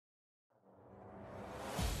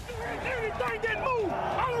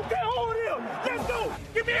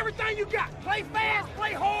Give me everything you got. Play fast,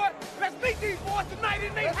 play hard. Let's beat these boys tonight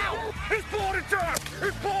in their house. It's party time.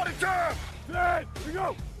 It's party time. Here we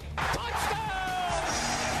go. Touchdown!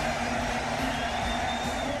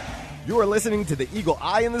 You are listening to the Eagle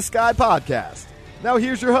Eye in the Sky podcast. Now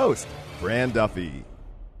here's your host, Fran Duffy.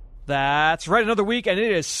 That's right, another week, and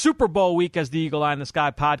it is Super Bowl week as the Eagle Eye in the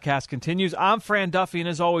Sky podcast continues. I'm Fran Duffy, and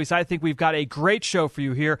as always, I think we've got a great show for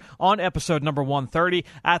you here on episode number 130.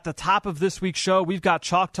 At the top of this week's show, we've got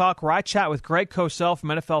Chalk Talk, where I chat with Greg Cosell from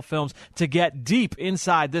NFL Films to get deep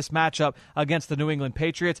inside this matchup against the New England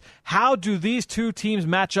Patriots. How do these two teams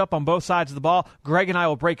match up on both sides of the ball? Greg and I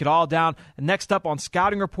will break it all down. Next up on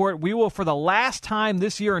Scouting Report, we will, for the last time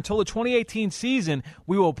this year until the 2018 season,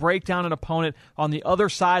 we will break down an opponent on the other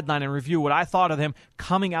sideline and review what I thought of him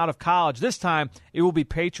coming out of college. This time, it will be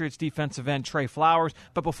Patriots defensive end Trey Flowers.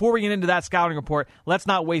 But before we get into that Scouting Report, let's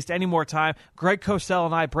not waste any more time. Greg Cosell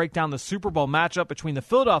and I break down the Super Bowl matchup between the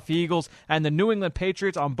Philadelphia Eagles and the New England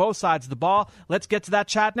Patriots on both sides of the ball. Let's get to that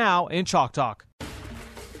chat now in Chalk Talk.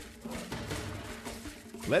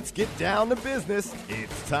 Let's get down to business.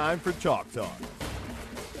 It's time for Chalk Talk.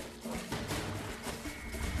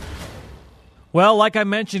 Well, like I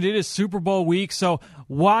mentioned, it is Super Bowl week, so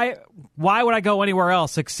why would I go anywhere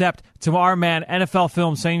else except to our man, NFL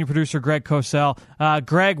Films senior producer Greg Cosell.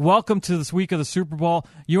 Greg, welcome to this week of the Super Bowl.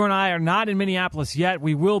 You and I are not in Minneapolis yet.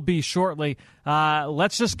 We will be shortly.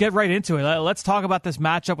 Let's just get right into it. Let's talk about this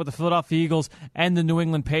matchup with the Philadelphia Eagles and the New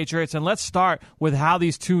England Patriots, and let's start with how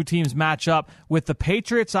these two teams match up with the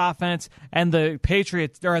Patriots offense and the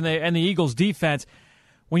Eagles defense.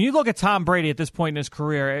 When you look at Tom Brady at this point in his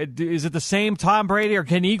career, is it the same Tom Brady, or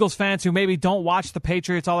can Eagles fans who maybe don't watch the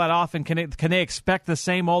Patriots all that often, can they expect the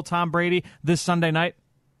same old Tom Brady this Sunday night?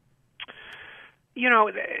 You know,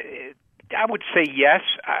 I would say yes.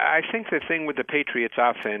 I think the thing with the Patriots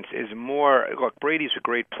offense is more, look, Brady's a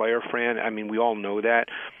great player, Fran. I mean, we all know that.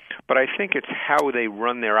 But I think it's how they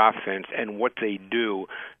run their offense and what they do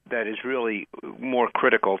that is really more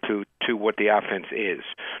critical to what the offense is.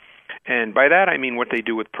 And by that, I mean what they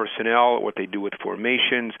do with personnel, what they do with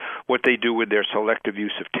formations, what they do with their selective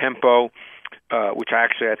use of tempo, which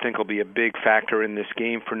actually I think will be a big factor in this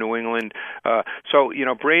game for New England. So, you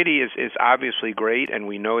know, Brady is obviously great, and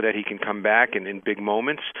we know that he can come back in big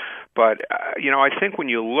moments. But, you know, I think when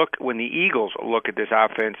the Eagles look at this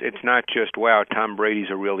offense, it's not just, wow, Tom Brady's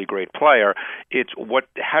a really great player. It's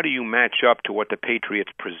how do you match up to what the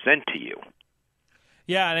Patriots present to you?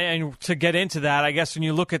 Yeah, and to get into that, I guess when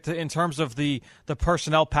you look at in terms of the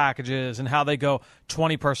personnel packages and how they go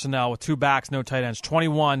 20 personnel with 2 backs, no tight ends,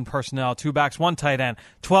 21 personnel, 2 backs, 1 tight end,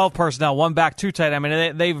 12 personnel, 1 back, 2 tight end. I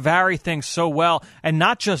mean, they vary things so well. And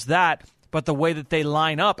not just that, but the way that they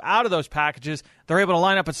line up out of those packages, they're able to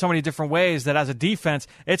line up in so many different ways that as a defense,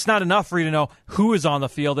 it's not enough for you to know who is on the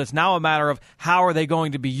field. It's now a matter of how are they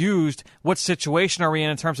going to be used, what situation are we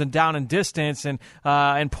in terms of down and distance and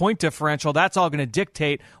point differential. That's all going to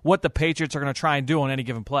dictate what the Patriots are going to try and do on any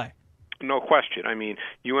given play. No question. I mean,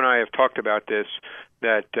 you and I have talked about this,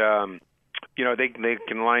 that you know, they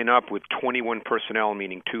can line up with 21 personnel,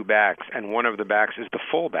 meaning 2 backs, and one of the backs is the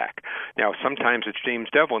fullback. Now, sometimes it's James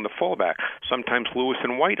Devlin, the fullback. Sometimes Lewis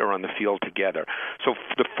and White are on the field together. So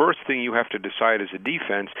the first thing you have to decide as a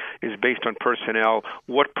defense is based on personnel.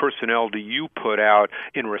 What personnel do you put out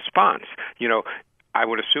in response? You know, I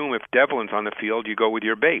would assume if Devlin's on the field, you go with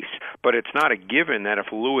your base. But it's not a given that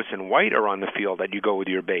if Lewis and White are on the field that you go with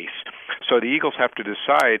your base. So the Eagles have to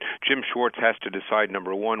decide, Jim Schwartz has to decide,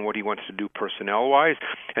 number one, what he wants to do personnel-wise,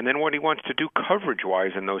 and then what he wants to do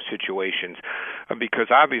coverage-wise in those situations. Because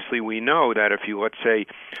obviously we know that if you, let's say,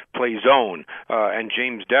 play zone, and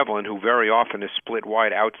James Devlin, who very often is split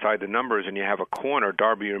wide outside the numbers, and you have a corner,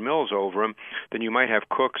 Darby or Mills, over him, then you might have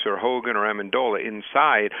Cooks or Hogan or Amendola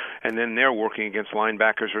inside, and then they're working against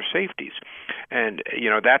linebackers or safeties. And, you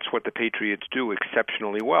know, that's what the Patriots do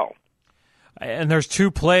exceptionally well. And there's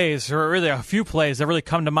 2 plays, or really a few plays, that really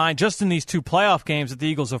come to mind just in these 2 playoff games that the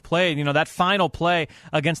Eagles have played. You know, that final play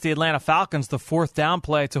against the Atlanta Falcons, the 4th down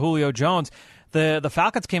play to Julio Jones, the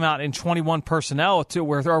Falcons came out in 21 personnel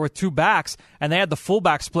with 2 backs, and they had the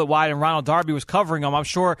fullback split wide, and Ronald Darby was covering them. I'm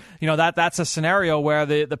sure, you know, that's a scenario where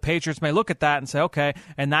the Patriots may look at that and say, okay,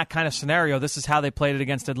 in that kind of scenario, this is how they played it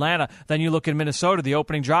against Atlanta. Then you look at Minnesota, the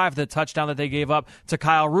opening drive, the touchdown that they gave up to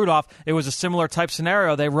Kyle Rudolph, it was a similar type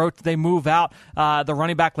scenario. They move out the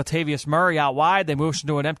running back Latavius Murray out wide. They moved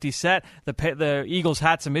into an empty set. The Eagles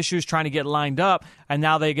had some issues trying to get lined up, and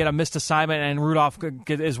now they get a missed assignment, and Rudolph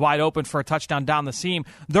is wide open for a touchdown down the seam.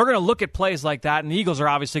 They're going to look at plays like that, and the Eagles are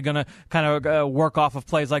obviously going to kind of work off of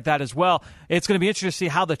plays like that as well. It's going to be interesting to see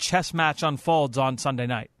how the chess match unfolds on Sunday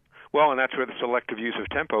night. Well, and that's where the selective use of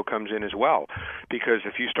tempo comes in as well, because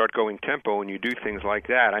if you start going tempo and you do things like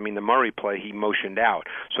that, I mean, the Murray play, he motioned out,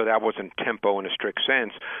 so that wasn't tempo in a strict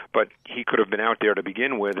sense, but he could have been out there to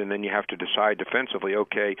begin with, and then you have to decide defensively,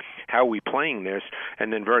 okay, how are we playing this?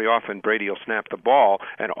 And then very often Brady will snap the ball,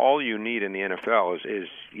 and all you need in the NFL is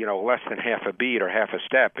less than half a beat or half a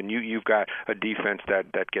step, and you've got a defense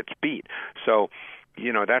that gets beat. So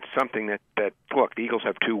that's something that look, the Eagles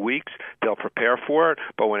have 2 weeks. They'll prepare for it,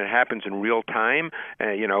 but when it happens in real time,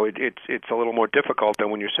 it's a little more difficult than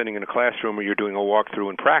when you're sitting in a classroom or you're doing a walkthrough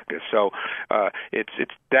in practice. So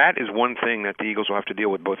that is one thing that the Eagles will have to deal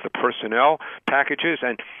with, both the personnel packages,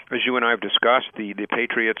 and as you and I have discussed, the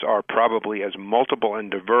Patriots are probably as multiple and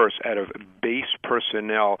diverse out of base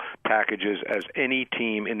personnel packages as any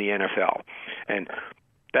team in the NFL. And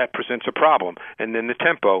that presents a problem. And then the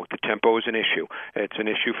tempo is an issue. It's an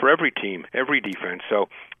issue for every team, every defense. So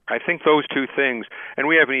I think those two things, and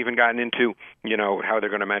we haven't even gotten into, how they're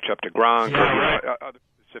going to match up to Gronk or other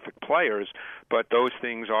specific players, but those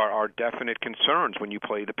things are definite concerns when you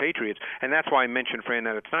play the Patriots. And that's why I mentioned, Fran,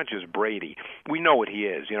 that it's not just Brady. We know what he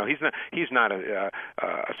is. He's not a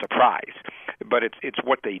surprise, but it's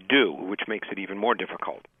what they do, which makes it even more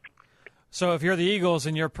difficult. So if you're the Eagles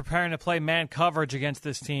and you're preparing to play man coverage against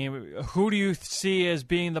this team, who do you see as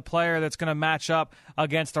being the player that's going to match up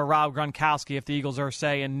against a Rob Gronkowski if the Eagles are,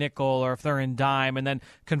 say, in nickel or if they're in dime? And then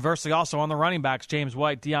conversely also on the running backs, James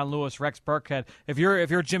White, Dion Lewis, Rex Burkhead. If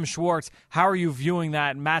you're Jim Schwartz, how are you viewing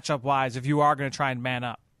that matchup-wise if you are going to try and man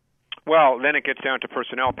up? Well, then it gets down to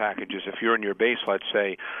personnel packages. If you're in your base, let's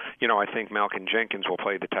say, I think Malcolm Jenkins will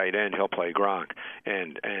play the tight end. He'll play Gronk.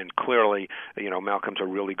 And clearly, Malcolm's a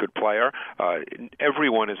really good player.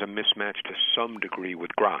 Everyone is a mismatch to some degree with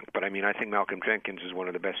Gronk. But, I think Malcolm Jenkins is one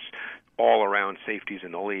of the best all-around safeties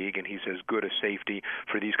in the league, and he's as good a safety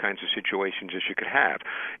for these kinds of situations as you could have.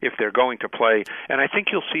 If they're going to play, and I think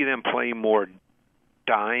you'll see them play more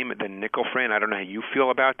dime than nickel, Fran. I don't know how you feel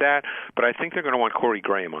about that, but I think they're going to want Corey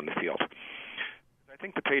Graham on the field. I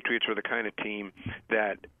think the Patriots are the kind of team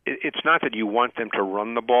that it's not that you want them to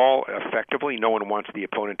run the ball effectively. No one wants the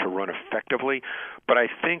opponent to run effectively, but I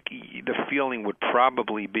think the feeling would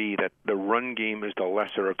probably be that the run game is the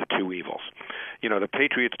lesser of the two evils. The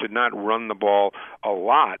Patriots did not run the ball a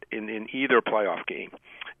lot in either playoff game.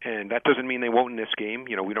 And that doesn't mean they won't in this game.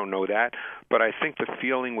 We don't know that. But I think the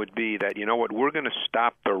feeling would be that, we're going to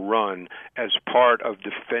stop the run as part of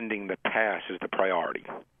defending the pass is the priority.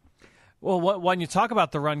 Well, when you talk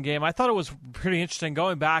about the run game, I thought it was pretty interesting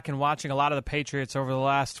going back and watching a lot of the Patriots over the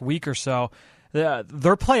last week or so.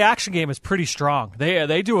 Their play-action game is pretty strong.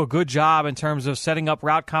 They do a good job in terms of setting up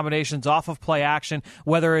route combinations off of play-action,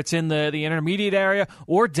 whether it's in the intermediate area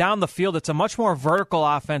or down the field. It's a much more vertical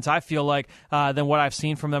offense, I feel like, than what I've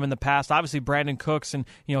seen from them in the past. Obviously, Brandon Cooks and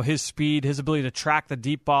his speed, his ability to track the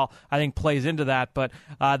deep ball, I think plays into that. But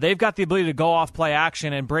they've got the ability to go off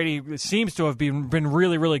play-action, and Brady seems to have been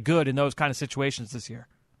really, really good in those kind of situations this year.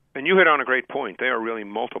 And you hit on a great point. They are really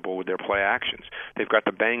multiple with their play actions. They've got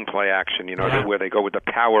the bang play action, where they go with the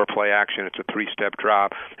power play action. It's a three-step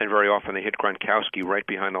drop, and very often they hit Gronkowski right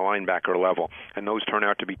behind the linebacker level. And those turn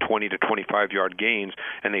out to be 20 to 25-yard gains,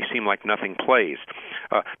 and they seem like nothing plays.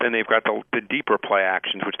 Then they've got the deeper play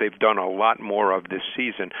actions, which they've done a lot more of this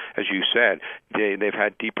season. As you said, they've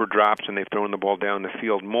had deeper drops, and they've thrown the ball down the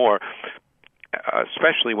field more,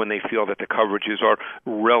 especially when they feel that the coverages are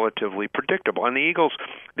relatively predictable. And the Eagles,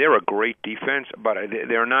 they're a great defense, but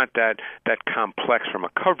they're not that complex from a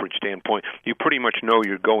coverage standpoint. You pretty much know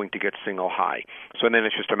you're going to get single high. So then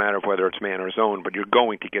it's just a matter of whether it's man or zone, but you're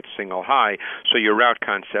going to get single high, so your route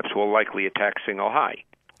concepts will likely attack single high.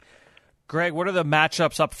 Greg, what are the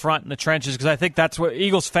matchups up front in the trenches? Because I think that's what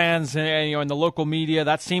Eagles fans and in the local media,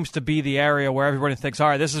 that seems to be the area where everybody thinks, all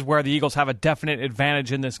right, this is where the Eagles have a definite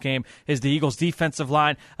advantage in this game, is the Eagles' defensive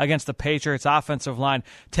line against the Patriots' offensive line.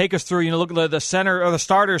 Take us through, look at the center or the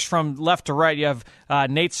starters from left to right. You have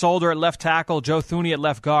Nate Solder at left tackle, Joe Thuney at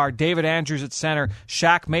left guard, David Andrews at center,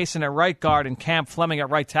 Shaq Mason at right guard, and Cam Fleming at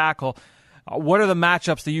right tackle. What are the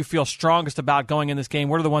matchups that you feel strongest about going in this game?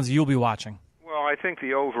 What are the ones that you'll be watching? Well, I think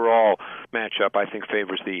the overall matchup,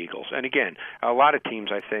 favors the Eagles. And again, a lot of teams,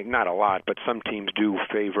 not a lot, but some teams do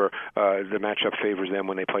favor, the matchup favors them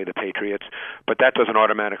when they play the Patriots, but that doesn't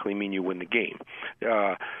automatically mean you win the game.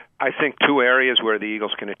 I think two areas where the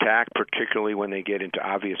Eagles can attack, particularly when they get into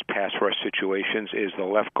obvious pass rush situations, is the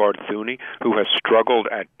left guard Thuney, who has struggled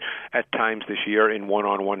at times this year in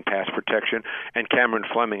one-on-one pass protection, and Cameron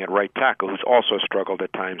Fleming at right tackle, who's also struggled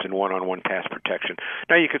at times in one-on-one pass protection.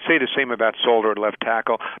 Now, you could say the same about Solder at left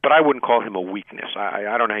tackle, but I wouldn't call him a weakness.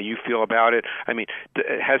 I don't know how you feel about it. I mean,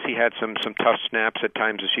 has he had some tough snaps at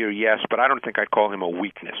times this year? Yes, but I don't think I'd call him a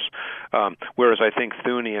weakness. Whereas I think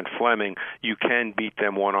Thuney and Fleming, you can beat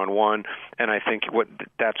them one-on-one, and I think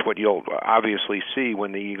that's what you'll obviously see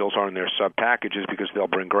when the Eagles are in their sub-packages, because they'll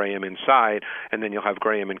bring Graham inside, and then you'll have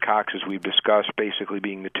Graham and Cox, as we've discussed, basically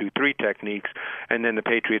being the 2-3 techniques, and then the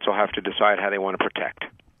Patriots will have to decide how they want to protect.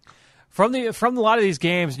 From a lot of these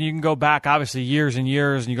games, and you can go back obviously years and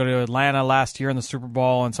years, and you go to Atlanta last year in the Super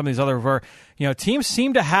Bowl, and some of these other, teams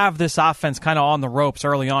seem to have this offense kind of on the ropes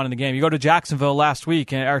early on in the game. You go to Jacksonville last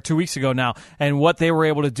week, or 2 weeks ago now, and what they were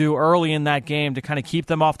able to do early in that game to kind of keep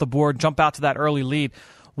them off the board, jump out to that early lead.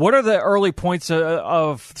 What are the early points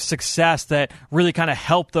of success that really kind of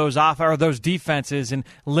help those defenses in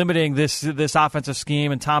limiting this offensive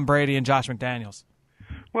scheme and Tom Brady and Josh McDaniels?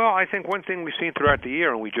 Well, I think one thing we've seen throughout the year,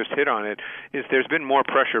 and we just hit on it, is there's been more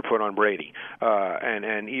pressure put on Brady.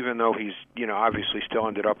 And even though he's, obviously still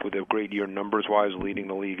ended up with a great year numbers-wise, leading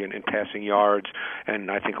the league in passing yards, and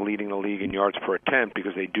I think leading the league in yards per attempt,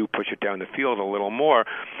 because they do push it down the field a little more,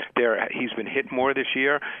 he's been hit more this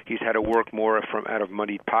year. He's had to work more out of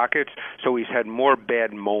muddied pockets, so he's had more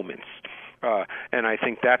bad moments. And I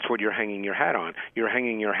think that's what you're hanging your hat on. You're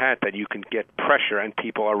hanging your hat that you can get pressure and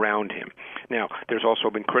people around him. Now, there's also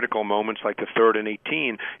been critical moments like the 3rd and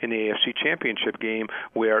 18 in the AFC Championship game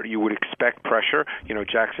where you would expect pressure.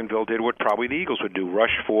 Jacksonville did what probably the Eagles would do,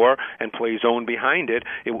 rush 4 and play zone behind it.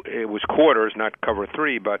 It was quarters, not cover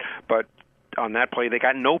 3, but on that play they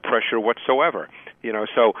got no pressure whatsoever.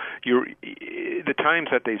 So the times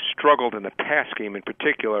that they've struggled in the pass game in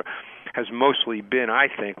particular has mostly been, I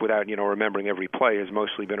think, without remembering every play, has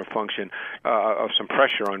mostly been a function of some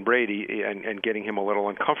pressure on Brady and getting him a little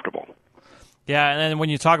uncomfortable. Yeah, and then when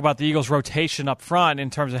you talk about the Eagles' rotation up front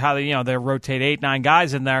in terms of how they rotate 8-9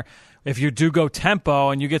 guys in there, if you do go tempo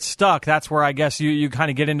and you get stuck, that's where I guess you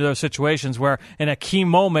kind of get into those situations where in a key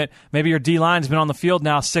moment, maybe your D-line's been on the field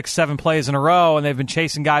now 6-7 plays in a row and they've been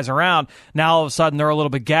chasing guys around. Now all of a sudden they're a little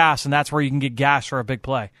bit gassed, and that's where you can get gashed for a big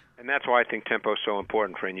play. And that's why I think tempo is so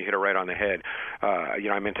important, Fran. You hit it right on the head.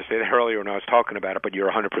 I meant to say that earlier when I was talking about it, but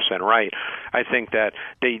you're 100% right. I think that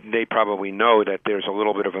they probably know that there's a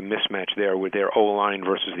little bit of a mismatch there with their O-line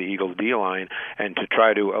versus the Eagles' D-line, and to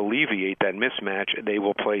try to alleviate that mismatch, they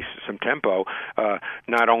will place some tempo,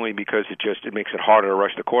 not only because it makes it harder to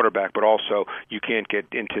rush the quarterback, but also you can't get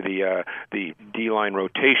into the D-line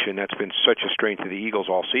rotation that's been such a strength of the Eagles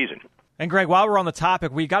all season. And, Greg, while we're on the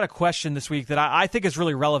topic, we got a question this week that I think is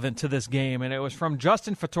really relevant to this game, and it was from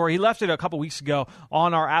Justin Fattori. He left it a couple weeks ago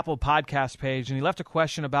on our Apple podcast page, and he left a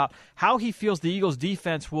question about how he feels the Eagles'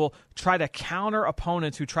 defense will try to counter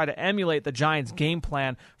opponents who try to emulate the Giants' game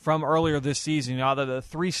plan from earlier this season. The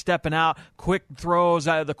 3-stepping out, quick throws,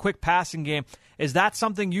 the quick passing game. Is that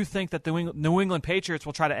something you think that the New England Patriots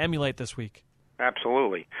will try to emulate this week?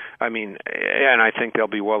 Absolutely. I mean, and I think they'll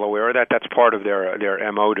be well aware of that. That's part of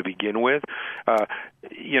their MO to begin with.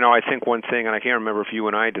 I think one thing, and I can't remember if you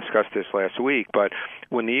and I discussed this last week, but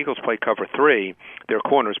when the Eagles play cover 3, their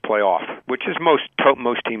corners play off, which is most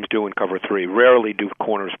teams do in cover 3. Rarely do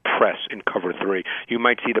corners press in cover 3. You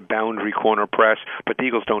might see the boundary corner press, but the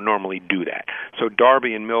Eagles don't normally do that. So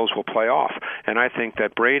Darby and Mills will play off, and I think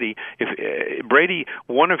that Brady,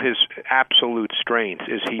 one of his absolute strengths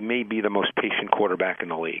is he may be the most patient quarterback in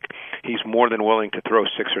the league. He's more than willing to throw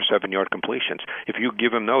 6 or 7 yard completions. If you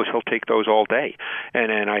give him those, he'll take those all day.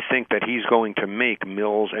 And I think that he's going to make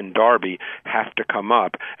Mills and Darby have to come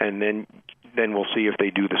up, and then we'll see if they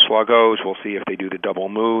do the sluggos, we'll see if they do the double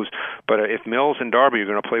moves. But if Mills and Darby are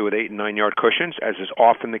going to play with 8 and 9 yard cushions, as is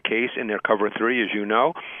often the case in their cover 3, as you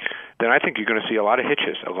know, then I think you're going to see a lot of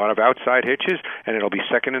hitches, a lot of outside hitches, and it'll be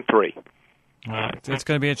 2nd and 3. It's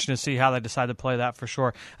going to be interesting to see how they decide to play that for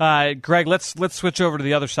sure. Greg, let's switch over to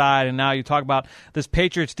the other side, and now you talk about this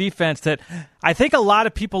Patriots defense that I think a lot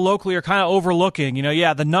of people locally are kind of overlooking.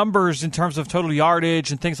 The numbers in terms of total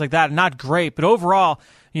yardage and things like that are not great, but overall,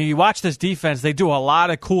 you watch this defense, they do a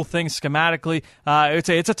lot of cool things schematically.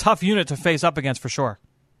 It's a tough unit to face up against for sure.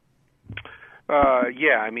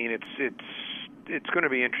 I mean, it's going to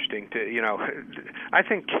be interesting to, I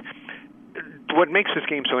think what makes this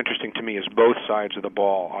game so interesting to me is both sides of the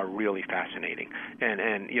ball are really fascinating. And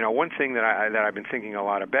one thing that I've been thinking a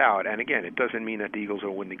lot about, and again, it doesn't mean that the Eagles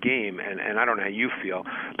will win the game, and I don't know how you feel,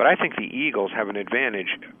 but I think the Eagles have an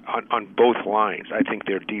advantage on both lines. I think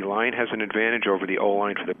their D-line has an advantage over the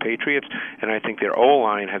O-line for the Patriots, and I think their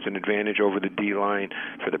O-line has an advantage over the D-line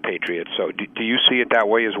for the Patriots. So do you see it that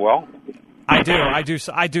way as well? I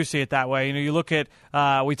do see it that way. You look at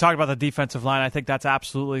we talked about the defensive line. I think that's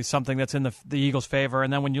absolutely something that's in the Eagles' favor.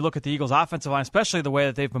 And then when you look at the Eagles' offensive line, especially the way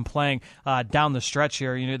that they've been playing down the stretch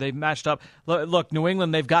here, they've matched up. Look, New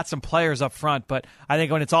England, they've got some players up front, but I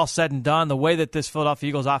think when it's all said and done, the way that this Philadelphia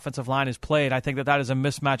Eagles offensive line is played, I think that is a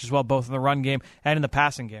mismatch as well, both in the run game and in the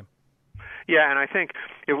passing game. Yeah, and I think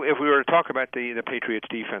if we were to talk about the Patriots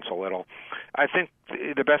defense a little, I think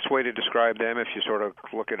the best way to describe them, if you sort of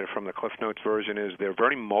look at it from the Cliff Notes version, is they're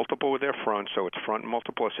very multiple with their front, so it's front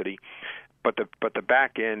multiplicity, but the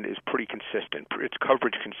back end is pretty consistent. It's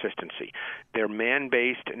coverage consistency. They're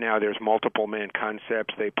man-based. Now there's multiple man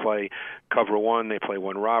concepts. They play cover one, they play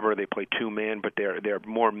one robber, they play two man, but they're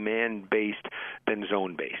more man-based than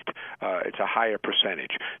zone-based. It's a higher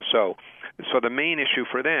percentage. So the main issue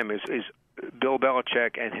for them is Bill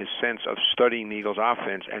Belichick and his sense of studying the Eagles'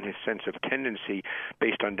 offense and his sense of tendency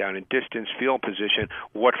based on down and distance, field position,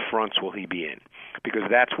 what fronts will he be in? Because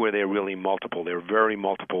that's where they're really multiple. They're very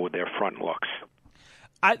multiple with their front looks.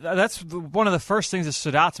 That's one of the first things that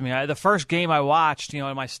stood out to me. The first game I watched,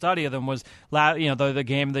 in my study of them was, the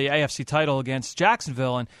game, the AFC title against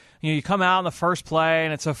Jacksonville, and you come out in the first play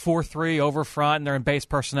and it's a 4-3 over front and they're in base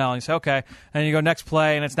personnel. And you say, okay. And you go next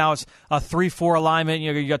play and it's a 3-4 alignment.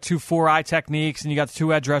 You got 2-4 eye techniques and you got the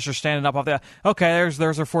two edge rushers standing up off there. Okay, there's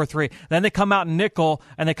our 4-3. Then they come out in nickel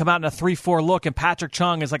and they come out in a 3-4 look, and Patrick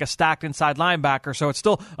Chung is like a stacked inside linebacker. So it's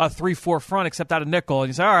still a 3-4 front except out of nickel. And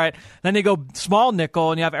you say, all right. Then they go small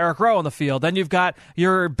nickel and you have Eric Rowe on the field. Then you've got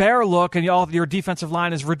your bear look and all your defensive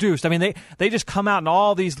line is reduced. I mean, they just come out in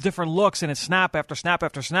all these different looks and it's snap after snap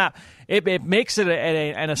after snap. It makes it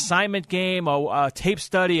an assignment game, a tape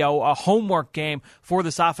study, a homework game for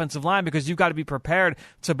this offensive line, because you've got to be prepared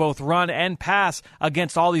to both run and pass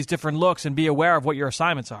against all these different looks and be aware of what your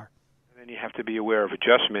assignments are. And you have to be aware of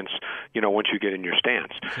adjustments, once you get in your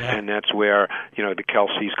stance. Yeah. And that's where, the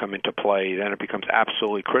Kelce's come into play. Then it becomes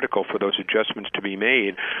absolutely critical for those adjustments to be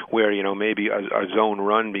made where, maybe a zone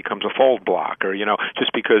run becomes a fold block or,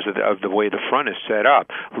 just because of the way the front is set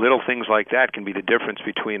up. Little things like that can be the difference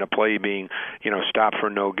between a play being, stopped for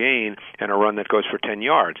no gain and a run that goes for 10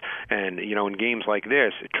 yards. And, in games like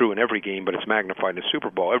this, true in every game, but it's magnified in the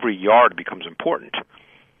Super Bowl, every yard becomes important.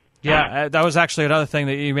 Yeah, that was actually another thing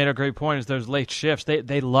that you made a great point, is those late shifts.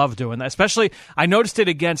 They love doing that. Especially, I noticed it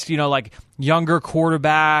against, like younger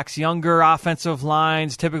quarterbacks, younger offensive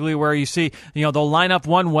lines, typically where you see, they'll line up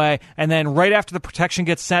one way, and then right after the protection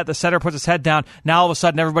gets set, the setter puts his head down, now all of a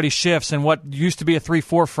sudden everybody shifts, and what used to be a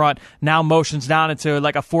 3-4 front now motions down into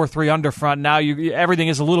like a 4-3 under front. Now everything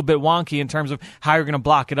is a little bit wonky in terms of how you're going to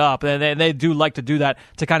block it up, and they do like to do that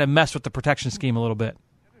to kind of mess with the protection scheme a little bit.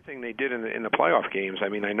 Thing they did in the playoff games,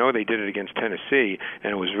 I know they did it against Tennessee,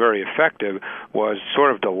 and it was very effective, was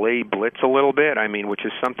sort of delay blitz a little bit, which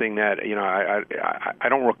is something that, I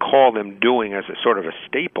don't recall them doing as a sort of a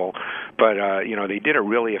staple, but, they did it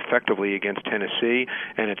really effectively against Tennessee,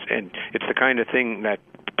 and it's the kind of thing that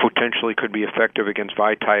potentially could be effective against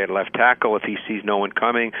Vaitai at left tackle if he sees no one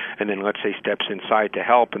coming, and then let's say steps inside to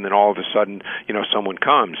help, and then all of a sudden, someone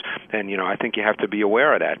comes. And, I think you have to be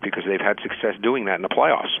aware of that because they've had success doing that in the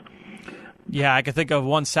playoffs. Yeah, I can think of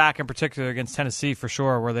one sack in particular against Tennessee for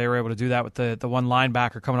sure, where they were able to do that with the one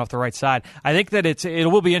linebacker coming off the right side. I think that it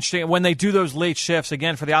will be interesting when they do those late shifts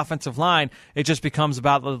again for the offensive line. It just becomes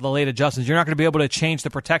about the late adjustments. You're not going to be able to change the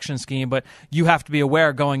protection scheme, but you have to be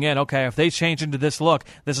aware going in. Okay, if they change into this look,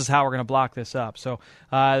 this is how we're going to block this up. So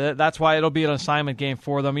that's why it'll be an assignment game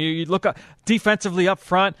for them. You look defensively up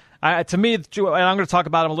front. To me, and I'm going to talk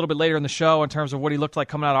about him a little bit later in the show in terms of what he looked like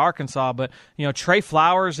coming out of Arkansas, but Trey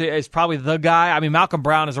Flowers is probably the guy. Malcolm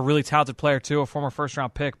Brown is a really talented player too, a former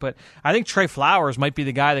first-round pick, but I think Trey Flowers might be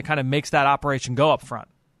the guy that kind of makes that operation go up front.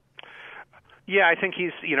 Yeah, I think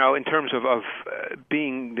he's, in terms of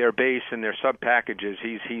being their base and their sub-packages,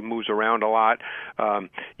 he moves around a lot.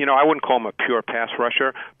 I wouldn't call him a pure pass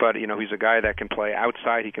rusher, but, he's a guy that can play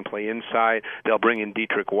outside, he can play inside. They'll bring in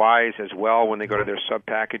Dietrich Wise as well when they go to their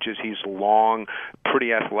sub-packages. He's long,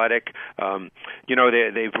 pretty athletic.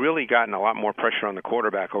 They've really gotten a lot more pressure on the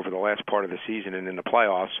quarterback over the last part of the season and in the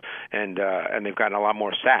playoffs, and they've gotten a lot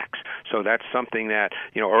more sacks. So that's something that,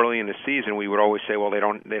 early in the season we would always say, well, they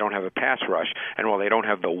don't have a pass rush, and well, they don't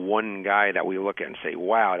have the one guy that we look at and say,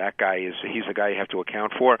 wow, that guy he's the guy you have to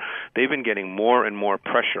account for. They've been getting more and more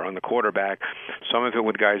pressure on the quarterback, some of it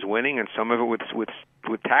with guys winning and some of it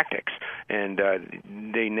with tactics. And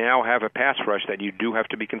they now have a pass rush that you do have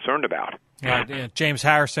to be concerned about. James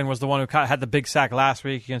Harrison was the one who had the big sack last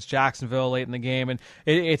week against Jacksonville late in the game, and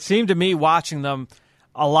it seemed to me watching them,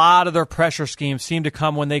 a lot of their pressure schemes seem to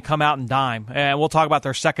come when they come out and dime. And we'll talk about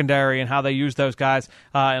their secondary and how they use those guys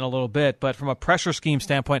in a little bit. But from a pressure scheme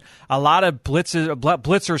standpoint, a lot of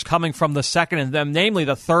blitzers coming from the second and then namely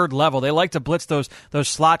the third level. They like to blitz those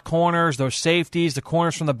slot corners, those safeties, the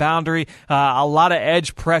corners from the boundary. A lot of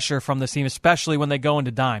edge pressure from the team, especially when they go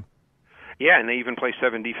into dime. Yeah, and they even play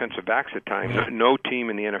 7 defensive backs at times. No team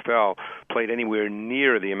in the NFL played anywhere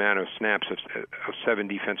near the amount of snaps of 7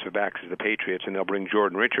 defensive backs as the Patriots, and they'll bring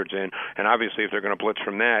Jordan Richards in. And obviously, if they're going to blitz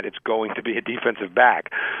from that, it's going to be a defensive back.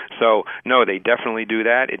 So, no, they definitely do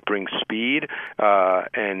that. It brings speed,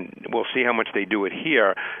 and we'll see how much they do it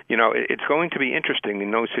here. It's going to be interesting in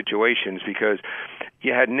those situations because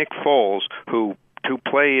you had Nick Foles, who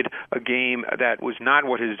played a game that was not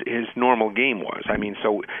what his normal game was. I mean,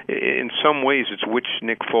 so in some ways, it's which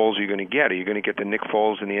Nick Foles you're going to get. Are you going to get the Nick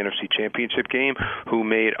Foles in the NFC Championship game who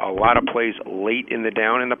made a lot of plays late in the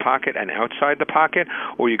down in the pocket and outside the pocket,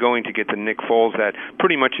 or are you going to get the Nick Foles that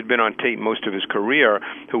pretty much had been on tape most of his career,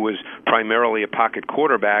 who was primarily a pocket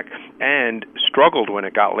quarterback and struggled when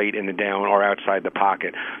it got late in the down or outside the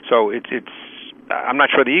pocket? So I'm not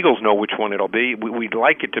sure the Eagles know which one it'll be. We'd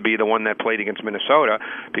like it to be the one that played against Minnesota,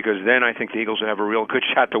 because then I think the Eagles would have a real good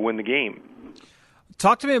shot to win the game.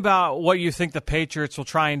 Talk to me about what you think the Patriots will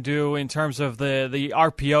try and do in terms of the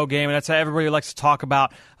RPO game, and that's how everybody likes to talk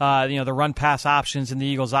about. The run pass options in the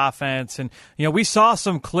Eagles' offense, and we saw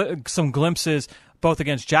some glimpses both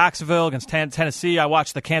against Jacksonville, against Tennessee. I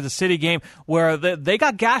watched the Kansas City game where they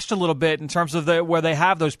got gashed a little bit in terms of where they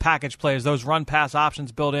have those package plays, those run-pass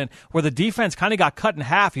options built in, where the defense kind of got cut in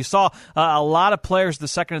half. You saw a lot of players at the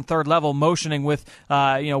second and third level motioning with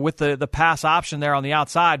the pass option there on the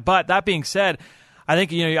outside. But that being said, I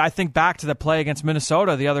think back to the play against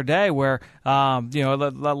Minnesota the other day where,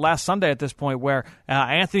 last Sunday at this point, where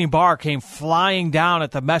Anthony Barr came flying down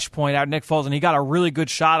at the mesh point at Nick Foles, and he got a really good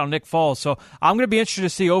shot on Nick Foles. So I'm going to be interested to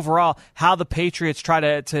see overall how the Patriots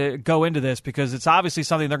try to go into this, because it's obviously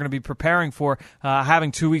something they're going to be preparing for,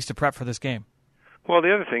 having 2 weeks to prep for this game. Well,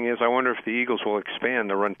 the other thing is, I wonder if the Eagles will expand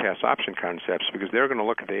the run-pass option concepts, because they're going to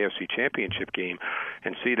look at the AFC Championship game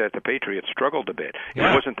and see that the Patriots struggled a bit.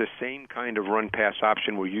 Yeah. It wasn't the same kind of run-pass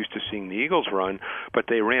option we're used to seeing the Eagles run, but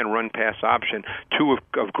they ran run-pass option. 2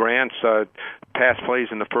 of Grant's pass plays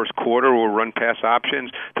in the first quarter were run-pass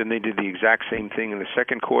options. Then they did the exact same thing in the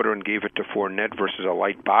second quarter and gave it to Fournette versus a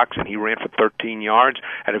light box, and he ran for 13 yards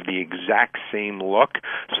out of the exact same look.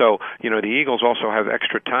 So, the Eagles also have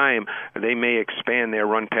extra time. They may expand their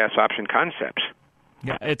run-pass option concepts.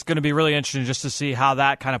 Yeah, it's going to be really interesting just to see how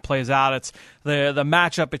that kind of plays out. It's the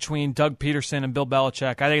matchup between Doug Peterson and Bill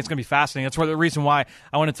Belichick. I think it's going to be fascinating. That's the reason why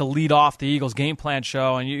I wanted to lead off the Eagles game plan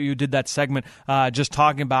show, and you did that segment just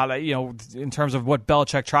talking about in terms of what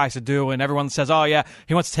Belichick tries to do, and everyone says, oh yeah,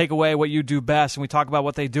 he wants to take away what you do best, and we talk about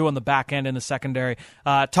what they do on the back end in the secondary.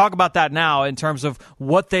 Talk about that now in terms of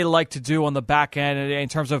what they like to do on the back end, in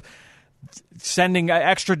terms of sending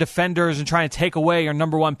extra defenders and trying to take away your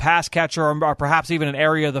number one pass catcher, or perhaps even an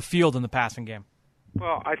area of the field in the passing game.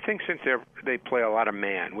 Well, I think since they play a lot of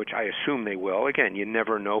man, which I assume they will, again, you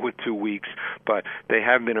never know with 2 weeks, but they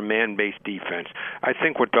have been a man-based defense. I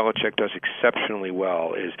think what Belichick does exceptionally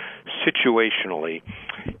well is situationally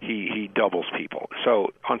he doubles people.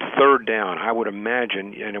 So on third down, I would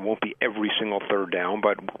imagine, and it won't be every single third down,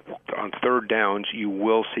 but on third downs you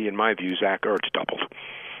will see, in my view, Zach Ertz doubled.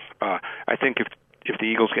 I think if the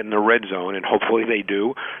Eagles get in the red zone, and hopefully they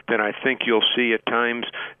do, then I think you'll see at times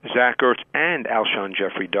Zach Ertz and Alshon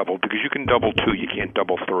Jeffrey double, because you can double 2, you can't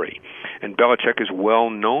double 3. And Belichick is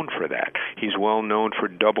well known for that. He's well known for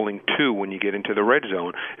doubling 2 when you get into the red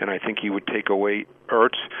zone, and I think he would take away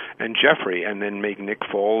Ertz and Jeffrey and then make Nick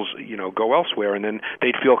Foles, go elsewhere, and then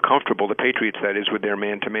they'd feel comfortable, the Patriots that is, with their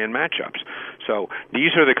man-to-man matchups. So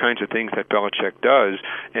these are the kinds of things that Belichick does,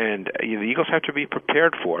 and the Eagles have to be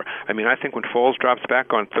prepared for. I mean, I think when Foles drops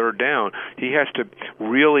back on third down, he has to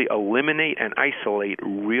really eliminate and isolate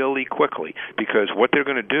really quickly, because what they're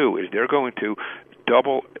going to do is they're going to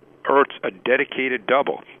double Ertz a dedicated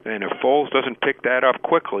double, and if Foles doesn't pick that up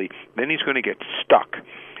quickly, then he's going to get stuck.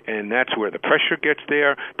 And that's where the pressure gets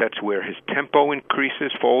there, that's where his tempo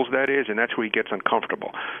increases, Foles that is, and that's where he gets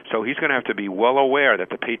uncomfortable. So he's going to have to be well aware that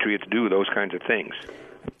the Patriots do those kinds of things.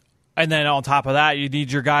 And then on top of that, you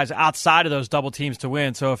need your guys outside of those double teams to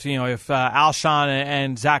win. So if Alshon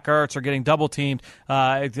and Zach Ertz are getting double teamed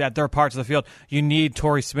at their parts of the field, you need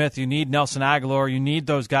Torrey Smith, you need Nelson Aguilar, you need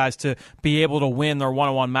those guys to be able to win their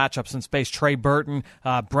one-on-one matchups in space. Trey Burton,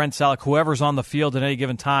 Brent Selleck, whoever's on the field at any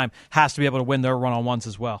given time has to be able to win their one-on-ones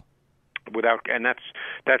as well. And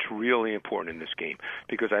that's really important in this game,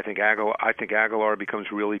 because I think Aguilar becomes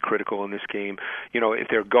really critical in this game. If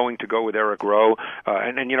they're going to go with Eric Rowe,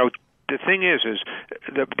 the thing is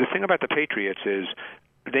the thing about the Patriots is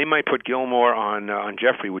they might put Gilmore on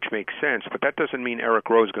Jeffrey, which makes sense, but that doesn't mean Eric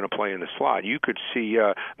Rowe is going to play in the slot. You could see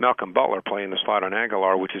Malcolm Butler play in the slot on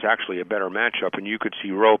Aguilar, which is actually a better matchup, and you could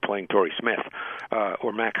see Rowe playing Torrey Smith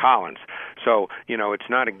or Mac Hollins. So, it's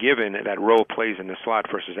not a given that Rowe plays in the slot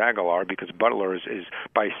versus Aguilar, because Butler is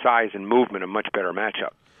by size and movement a much better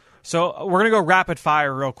matchup. So we're going to go rapid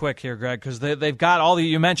fire real quick here, Greg, because they've got all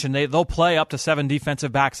you mentioned. They'll play up to 7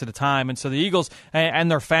 defensive backs at a time. And so the Eagles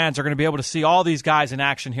and their fans are going to be able to see all these guys in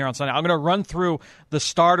action here on Sunday. I'm going to run through the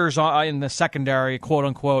starters in the secondary, quote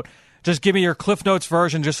unquote. Just give me your Cliff Notes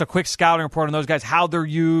version, just a quick scouting report on those guys, how they're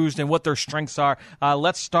used and what their strengths are.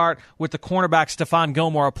 Let's start with the cornerback, Stephon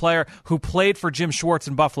Gilmore, a player who played for Jim Schwartz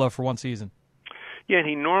in Buffalo for one season. Yeah,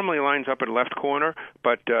 he normally lines up at left corner,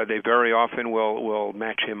 but they very often will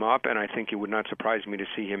match him up, and I think it would not surprise me to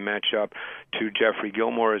see him match up to Jeffrey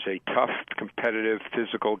Gilmore as a tough, competitive,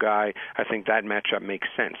 physical guy. I think that matchup makes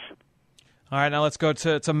sense. All right, now let's go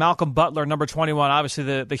to Malcolm Butler, number 21,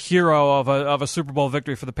 obviously the hero of a Super Bowl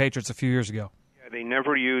victory for the Patriots a few years ago. They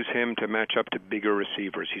never use him to match up to bigger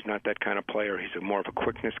receivers. He's not that kind of player. He's more of a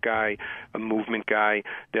quickness guy, a movement guy.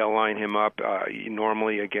 They'll line him up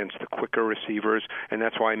normally against the quicker receivers, and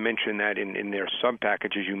that's why I mentioned that in their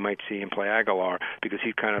sub-packages you might see him play Aguilar, because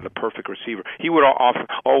he's kind of the perfect receiver. He would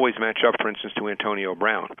always match up, for instance, to Antonio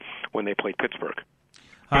Brown when they played Pittsburgh.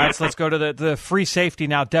 All right, so let's go to the free safety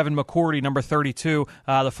now, Devin McCourty, number 32,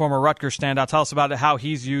 the former Rutgers standout. Tell us about how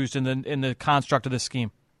he's used in the construct of this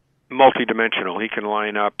scheme. Multi-dimensional. He can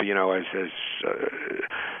line up, as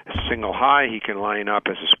single high. He can line up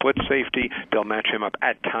as a split safety. They'll match him up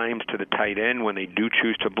at times to the tight end when they do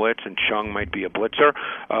choose to blitz, and Chung might be a blitzer.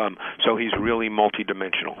 So he's really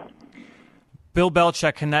multi-dimensional. Bill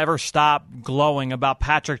Belichick can never stop glowing about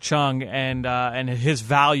Patrick Chung and his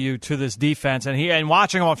value to this defense. And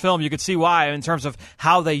watching him on film, you could see why in terms of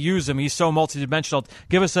how they use him. He's so multidimensional.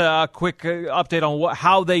 Give us a quick update on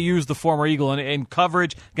how they use the former Eagle in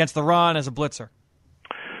coverage against the run as a blitzer.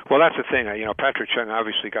 Well, that's the thing. Patrick Chung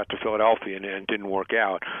obviously got to Philadelphia and didn't work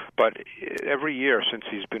out. But every year since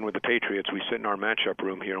he's been with the Patriots, we sit in our matchup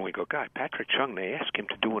room here and we go, God, Patrick Chung, they ask him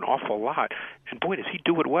to do an awful lot. And boy, does he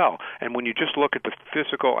do it well. And when you just look at the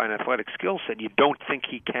physical and athletic skill set, you don't think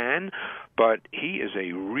he can, but he is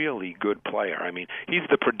a really good player. I mean, he's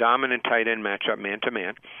the predominant tight end matchup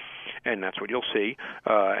man-to-man. And that's what you'll see,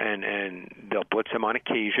 and they'll blitz him on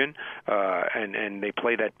occasion, and they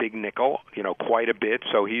play that big nickel, quite a bit.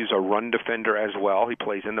 So he's a run defender as well. He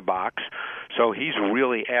plays in the box, so he's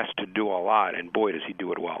really asked to do a lot, and boy, does he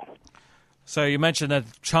do it well. So you mentioned that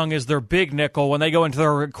Chung is their big nickel. When they go into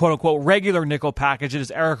their quote-unquote regular nickel package, it is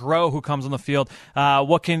Eric Rowe who comes on the field.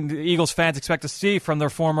 What can the Eagles fans expect to see from their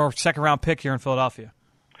former second-round pick here in Philadelphia?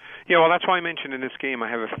 Yeah, well, that's why I mentioned in this game I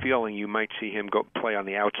have a feeling you might see him go play on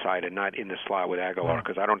the outside and not in the slot with Aguilar,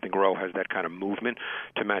 because I don't think Rowe has that kind of movement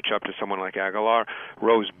to match up to someone like Aguilar.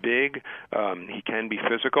 Rowe's big. He can be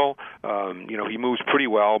physical. He moves pretty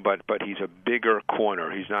well, but he's a bigger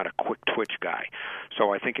corner. He's not a quick twitch guy.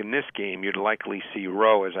 So I think in this game you'd likely see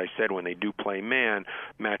Rowe, as I said, when they do play man,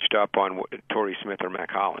 matched up on Torrey Smith or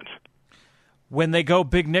Mac Hollins. When they go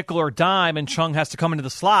big nickel or dime and Chung has to come into the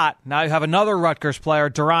slot, now you have another Rutgers player,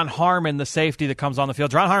 Duron Harmon, the safety that comes on the field.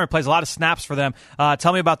 Duron Harmon plays a lot of snaps for them.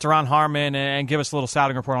 Tell me about Duron Harmon and give us a little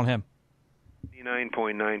scouting report on him.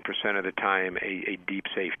 99.9% of the time a deep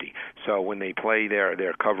safety. So when they play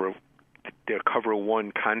their cover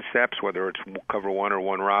one concepts, whether it's cover one or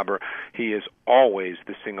one robber, he is always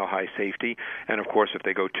the single high safety. And of course, if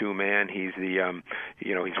they go two man, he's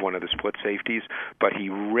he's one of the split safeties. But he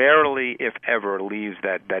rarely, if ever, leaves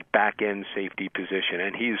that back end safety position.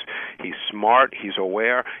 And he's smart. He's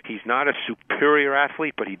aware. He's not a superior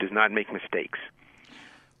athlete, but he does not make mistakes.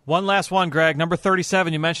 One last one, Greg. Number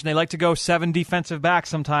 37, you mentioned they like to go 7 defensive backs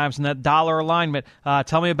sometimes in that dollar alignment.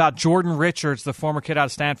 Tell me about Jordan Richards, the former kid out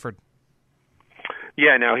of Stanford.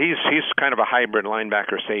 Yeah, now he's kind of a hybrid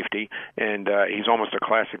linebacker safety, and he's almost a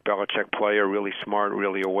classic Belichick player, really smart,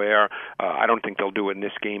 really aware. I don't think they'll do it in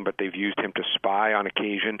this game, but they've used him to spy on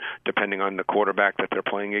occasion, depending on the quarterback that they're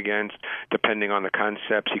playing against. Depending on the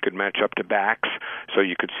concepts, he could match up to backs, so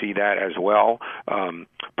you could see that as well.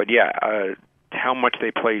 But yeah, how much they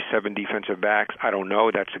play 7 defensive backs, I don't know.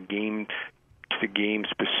 That's a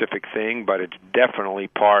game-specific thing, but it's definitely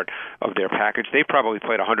part of their package. They probably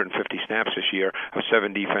played 150 snaps this year of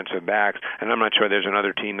 7 defensive backs, and I'm not sure there's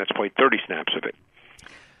another team that's played 30 snaps of it.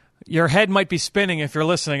 Your head might be spinning if you're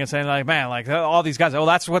listening and saying, like, man, like all these guys, well,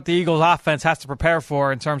 that's what the Eagles offense has to prepare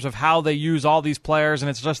for in terms of how they use all these players,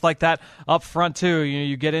 and it's just like that up front, too.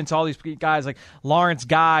 You get into all these guys like Lawrence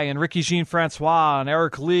Guy and Ricky Jean-Francois and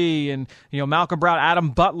Eric Lee and Malcolm Brown,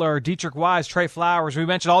 Adam Butler, Dietrich Wise, Trey Flowers. We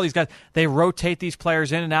mentioned all these guys. They rotate these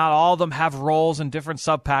players in and out. All of them have roles and different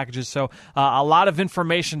sub-packages, so a lot of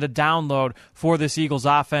information to download for this Eagles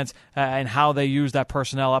offense and how they use that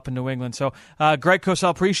personnel up in New England. So, Greg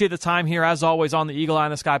Cosell, appreciate the time here, as always, on the Eagle Eye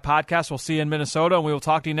in the Sky podcast. We'll see you in Minnesota, and we will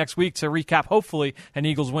talk to you next week to recap, hopefully, an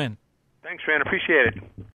Eagles win. Thanks, Fran. Appreciate it.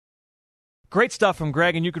 Great stuff from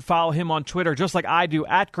Greg, and you can follow him on Twitter just like I do,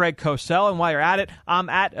 at Greg Cosell. And while you're at it, I'm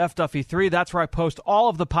at FDuffy3. That's where I post all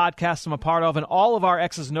of the podcasts I'm a part of and all of our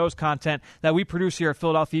X's and O's content that we produce here at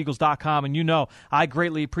PhiladelphiaEagles.com. And I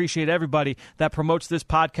greatly appreciate everybody that promotes this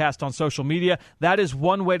podcast on social media. That is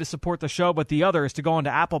one way to support the show, but the other is to go into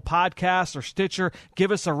Apple Podcasts or Stitcher,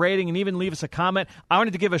 give us a rating, and even leave us a comment. I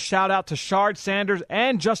wanted to give a shout-out to Shard Sanders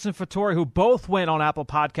and Justin Fattori, who both went on Apple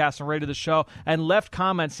Podcasts and rated the show and left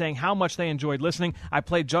comments saying how much they enjoyed listening. I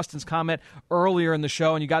played Justin's comment earlier in the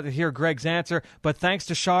show, and you got to hear Greg's answer. But thanks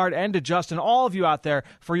to Shard and to Justin, all of you out there,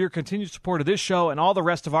 for your continued support of this show and all the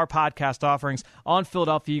rest of our podcast offerings on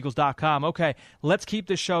PhiladelphiaEagles.com. Okay, let's keep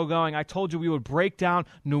this show going. I told you we would break down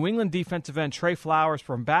New England defensive end Trey Flowers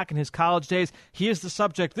from back in his college days. He is the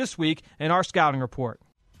subject this week in our scouting report.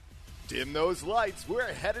 Dim those lights.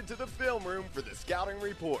 We're headed to the film room for the scouting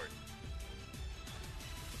report.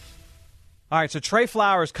 All right, so Trey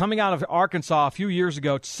Flowers, coming out of Arkansas a few years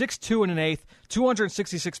ago, 6'2 and an eighth,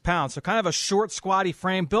 266 pounds, so kind of a short, squatty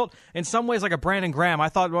frame, built in some ways like a Brandon Graham. I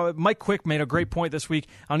thought Mike Quick made a great point this week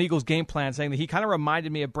on Eagles Game Plan, saying that he kind of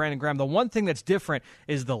reminded me of Brandon Graham. The one thing that's different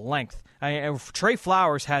is the length. Trey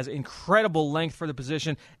Flowers has incredible length for the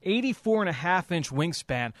position, 84.5-inch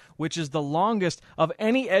wingspan, which is the longest of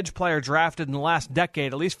any edge player drafted in the last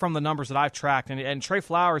decade, at least from the numbers that I've tracked. And Trey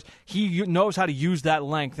Flowers, he knows how to use that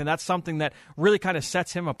length, and that's something that really kind of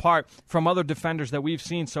sets him apart from other defenders that we've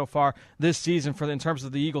seen so far this season in terms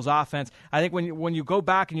of the Eagles offense. I think when you go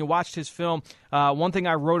back and you watched his film, one thing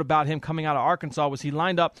I wrote about him coming out of Arkansas was he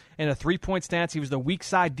lined up in a 3-point stance. He was the weak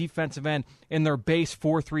side defensive end in their base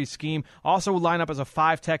 4-3 scheme. Also would line up as a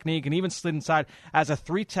 5 technique and even slid inside as a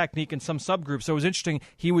 3 technique in some subgroups. So it was interesting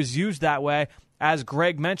he was used that way. As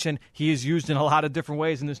Greg mentioned, he is used in a lot of different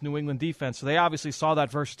ways in this New England defense. So they obviously saw that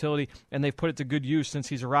versatility, and they've put it to good use since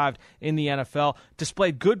he's arrived in the NFL.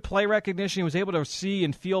 Displayed good play recognition. He was able to see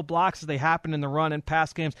and feel blocks as they happen in the run and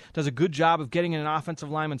pass games. Does a good job of getting in an offensive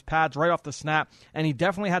lineman's pads right off the snap, and he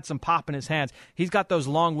definitely had some pop in his hands. He's got those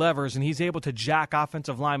long levers, and he's able to jack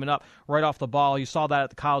offensive linemen up right off the ball. You saw that at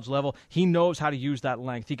the college level. He knows how to use that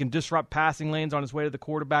length. He can disrupt passing lanes on his way to the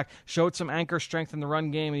quarterback, showed some anchor strength in the run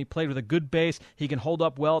game, and he played with a good base. He can hold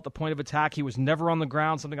up well at the point of attack. He was never on the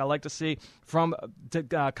ground, something I like to see from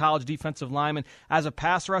college defensive linemen. As a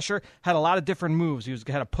pass rusher, had a lot of different moves. He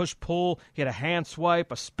had a push-pull, he had a hand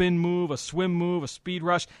swipe, a spin move, a swim move, a speed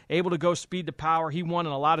rush, able to go speed to power. He won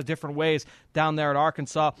in a lot of different ways down there at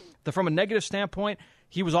Arkansas. From a negative standpoint,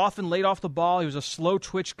 he was often late off the ball. He was a slow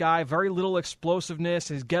twitch guy, very little explosiveness.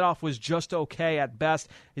 His get-off was just okay at best.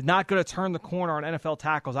 He's not going to turn the corner on NFL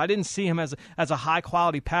tackles. I didn't see him as a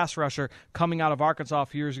high-quality pass rusher coming out of Arkansas a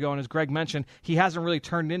few years ago, and as Greg mentioned, he hasn't really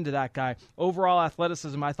turned into that guy. Overall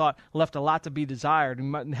athleticism, I thought, left a lot to be desired.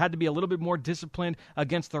 He had to be a little bit more disciplined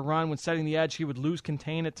against the run. When setting the edge, he would lose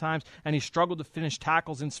contain at times, and he struggled to finish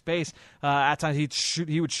tackles in space. At times,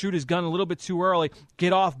 he would shoot his gun a little bit too early,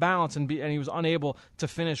 get off balance, and he was unable to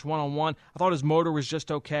finish one-on-one. I thought his motor was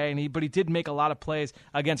just okay, but he did make a lot of plays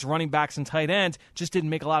against running backs and tight ends, just didn't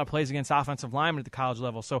make a lot of plays against offensive linemen at the college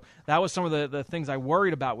level. So that was some of the things I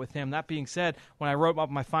worried about with him. That being said, when I wrote up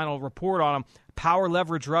my final report on him, power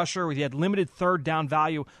leverage rusher. He had limited third down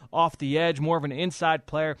value off the edge, more of an inside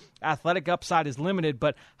player. Athletic upside is limited,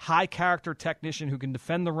 but high character technician who can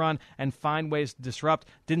defend the run and find ways to disrupt.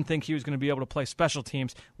 Didn't think he was going to be able to play special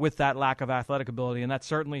teams with that lack of athletic ability, and that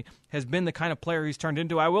certainly has been the kind of player he's turned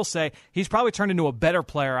into. I will say he's probably turned into a better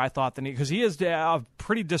player, I thought, than because he is a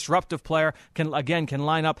pretty disruptive player, can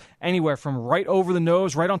line up anywhere from right over the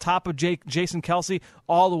nose, right on top of Jason Kelce,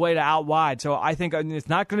 all the way to out wide. So I think it's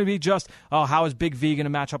not going to be just, how is Big V going to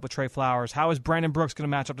match up with Trey Flowers? How is Brandon Brooks going to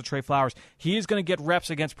match up to Trey Flowers? He is going to get reps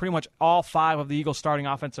against pretty much all 5 of the Eagles starting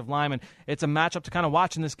offensive linemen. It's a matchup to kind of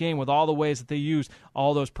watch in this game with all the ways that they use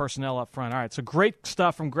all those personnel up front. All right, so great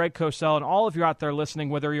stuff from Greg Cosell, and all of you out there listening,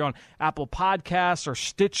 whether you're on Apple Podcasts or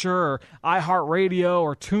Stitcher or iHeartRadio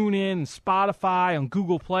or TuneIn, and Spotify, on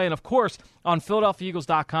Google Play, and of course on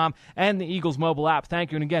PhiladelphiaEagles.com and the Eagles mobile app.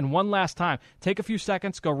 Thank you. And again, one last time, take a few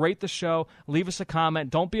seconds, go rate the show, leave us a comment.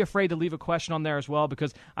 Don't be afraid to leave a question on there as well,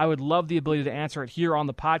 because I would love the ability to answer it here on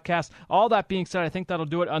the podcast. All that being said, I think that'll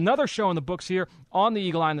do it. Another show in the books here on the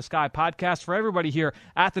Eagle Eye in the Sky podcast. For everybody here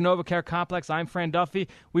at the NovaCare Complex, I'm Fran Duffy.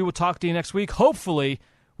 We will talk to you next week, hopefully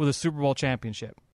with a Super Bowl championship.